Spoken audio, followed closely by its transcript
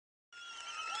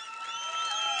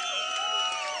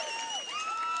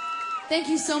Thank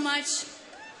you so much.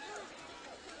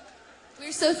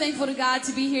 We're so thankful to God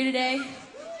to be here today.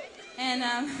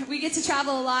 And we get to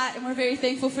travel a lot, and we're very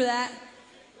thankful for that.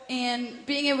 And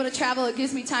being able to travel, it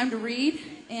gives me time to read.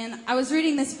 And I was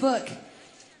reading this book,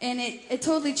 and it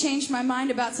totally changed my mind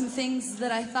about some things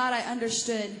that I thought I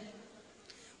understood.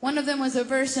 One of them was a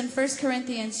verse in 1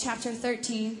 Corinthians chapter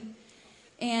 13.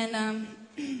 And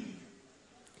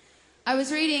I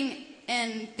was reading,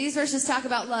 and these verses talk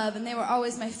about love, and they were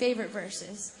always my favorite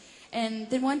verses. And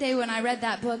then one day when I read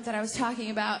that book that I was talking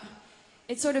about,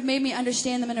 it sort of made me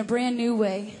understand them in a brand new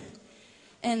way.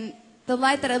 And the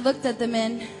light that I looked at them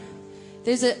in,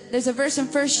 there's a verse in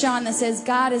 1 John that says,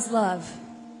 God is love.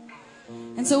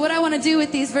 And so what I want to do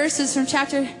with these verses from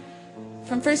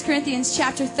 1 Corinthians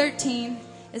chapter 13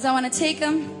 is I want to take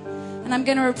them and I'm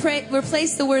going to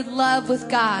replace the word love with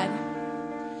God.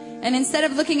 And instead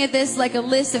of looking at this like a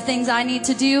list of things I need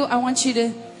to do, I want you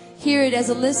to hear it as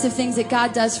a list of things that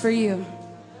God does for you.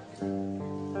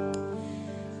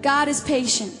 God is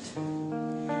patient.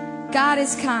 God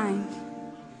is kind.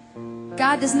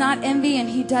 God does not envy and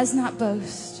He does not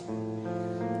boast.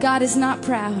 God is not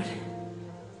proud.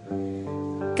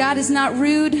 God is not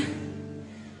rude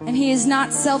and He is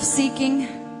not self-seeking.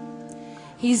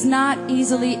 He's not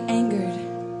easily angered.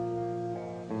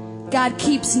 God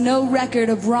keeps no record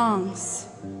of wrongs.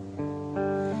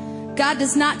 God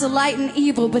does not delight in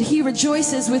evil, but He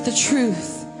rejoices with the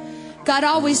truth. God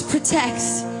always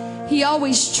protects. He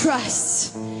always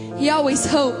trusts. He always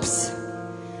hopes.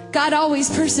 God always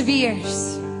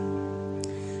perseveres.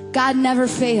 God never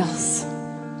fails.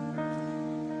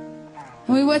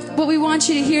 And what we want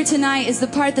you to hear tonight is the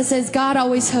part that says God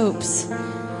always hopes.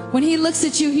 When He looks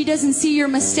at you, He doesn't see your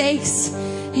mistakes,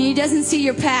 and He doesn't see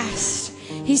your past.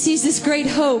 He sees this great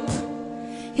hope.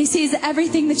 He sees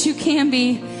everything that you can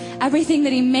be, everything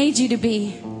that He made you to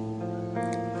be.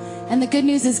 And the good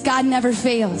news is God never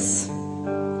fails.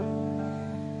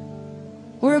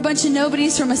 We're a bunch of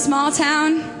nobodies from a small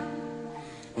town,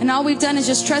 and all we've done is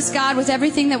just trust God with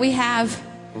everything that we have.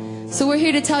 So we're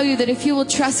here to tell you that if you will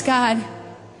trust God,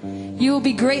 you will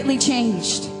be greatly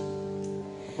changed.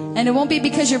 And it won't be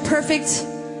because you're perfect.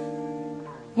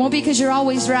 It won't be because you're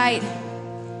always right.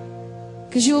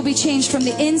 Because you will be changed from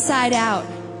the inside out.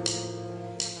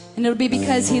 And it'll be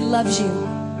because He loves you.